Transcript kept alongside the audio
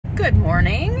Good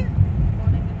morning.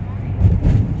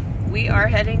 We are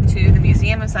heading to the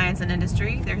Museum of Science and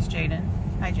Industry. There's Jaden.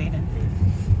 Hi, Jaden.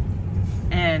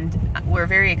 And we're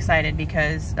very excited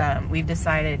because we've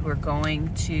decided we're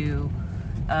going to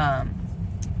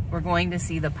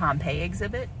see the Pompeii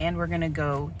exhibit, and we're going to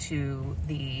go to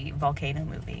the volcano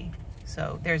movie.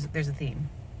 So there's a theme.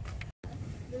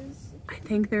 I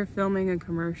think they're filming a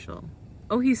commercial.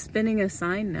 Oh, he's spinning a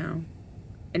sign now,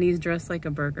 and he's dressed like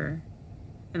a burger,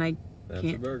 and I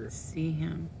can't see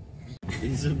him.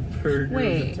 He's a burger.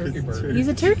 Wait, a turkey burger. He's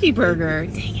a turkey burger.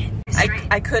 Dang it!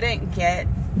 I couldn't get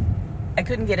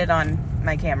it on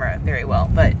my camera very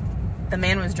well, but the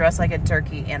man was dressed like a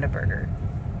turkey and a burger.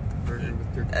 Burger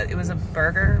with turkey. It was a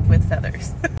burger with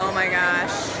feathers. Oh my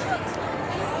gosh!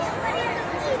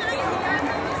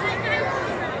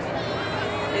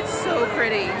 It's so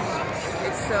pretty.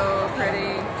 It's so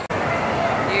pretty.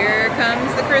 Here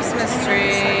comes the Christmas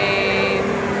tree.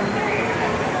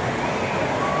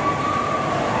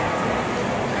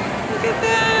 Look at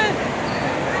that.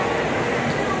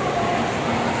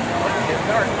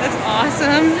 That's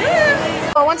awesome.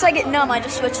 Well, once I get numb, I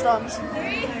just switch thumbs.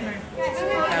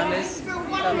 Found his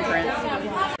thumbprint.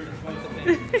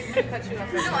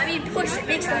 No, I mean push. It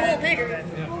makes the hole bigger.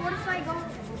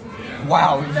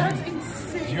 Wow.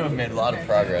 You have made a lot of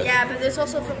progress. Yeah, but there's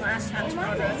also from last time's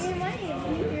progress.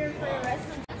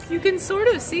 You can sort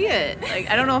of see it. Like,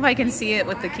 I don't know if I can see it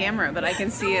with the camera, but I can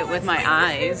see it with my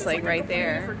eyes, like right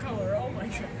there.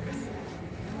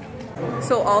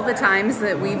 So all the times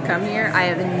that we've come here, I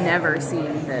have never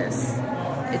seen this.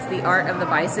 It's the art of the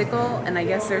bicycle, and I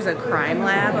guess there's a crime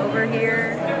lab over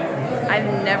here. I've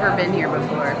never been here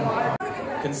before.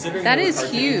 That is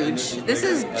huge. This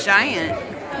is giant.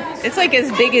 It's like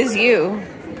as big as you.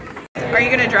 Are you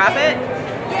gonna drop it?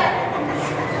 Yeah.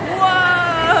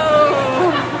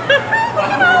 Whoa!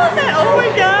 Oh my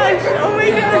gosh! Oh my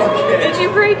gosh! Did you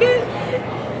break it?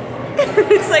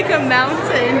 It's like a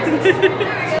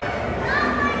mountain.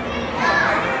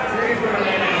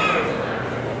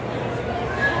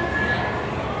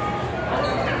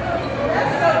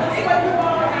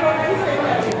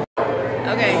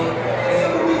 Okay.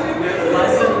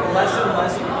 Lesson.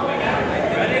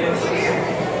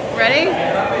 Ready?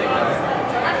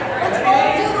 Let's all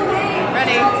do the wave.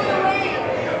 Ready?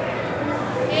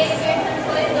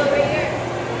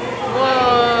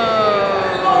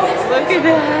 Whoa! Look at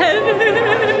that!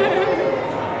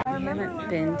 I haven't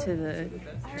been to the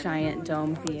Giant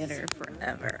Dome Theater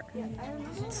forever.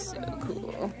 It's so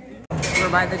cool. We're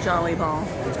by the Jolly Ball.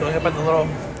 Let's go ahead by the little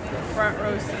Front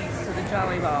row seats to the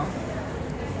Jolly Ball.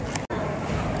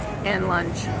 And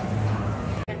lunch.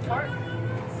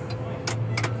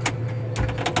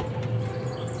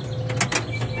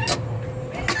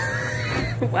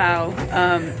 Wow.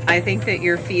 I think that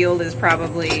your field is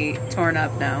probably torn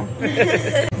up now.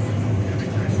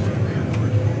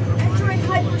 Entering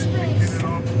hyperspace.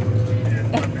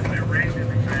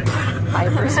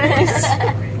 Hyperspace.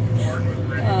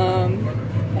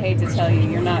 I hate to tell you,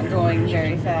 you're not going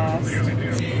very fast.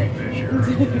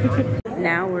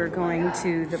 Now we're going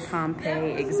to the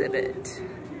Pompeii exhibit.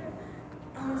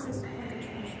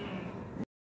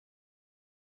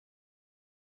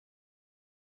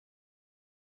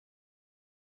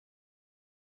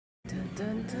 Dun,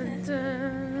 dun, dun,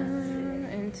 dun,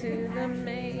 into the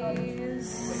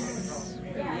maze.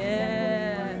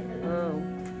 Yeah. Whoa.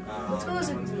 Let's go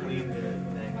listen.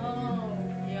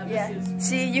 Yeah.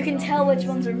 See, you can tell which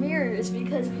ones are mirrors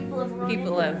because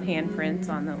people have handprints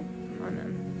on them.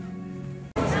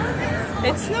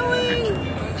 It's snowing.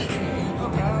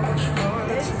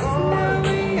 It's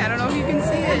snowing. I don't know if you can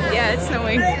see it. Yeah, it's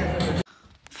snowing.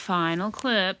 Final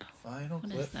clip. What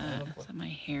is that? Is that my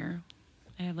hair?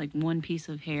 I have like one piece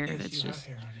of hair that's just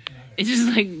it's just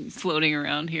like floating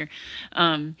around here.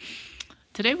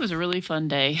 Today was a really fun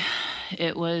day.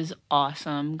 It was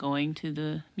awesome going to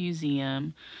the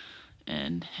museum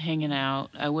and hanging out.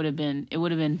 It would have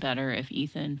been better if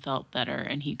Ethan felt better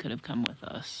and he could have come with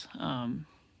us. That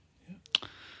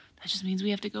just means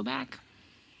we have to go back.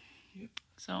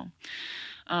 So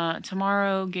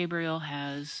tomorrow Gabriel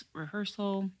has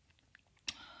rehearsal.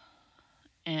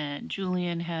 And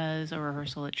Julian has a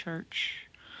rehearsal at church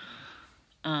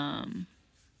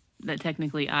that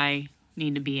technically I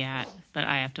need to be at, but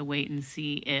I have to wait and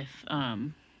see if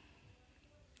I'll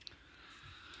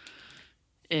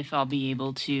be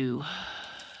able to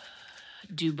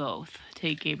do both,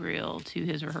 take Gabriel to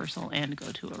his rehearsal and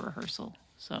go to a rehearsal.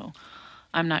 So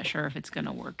I'm not sure if it's going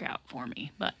to work out for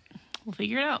me, but we'll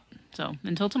figure it out. So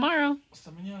until tomorrow.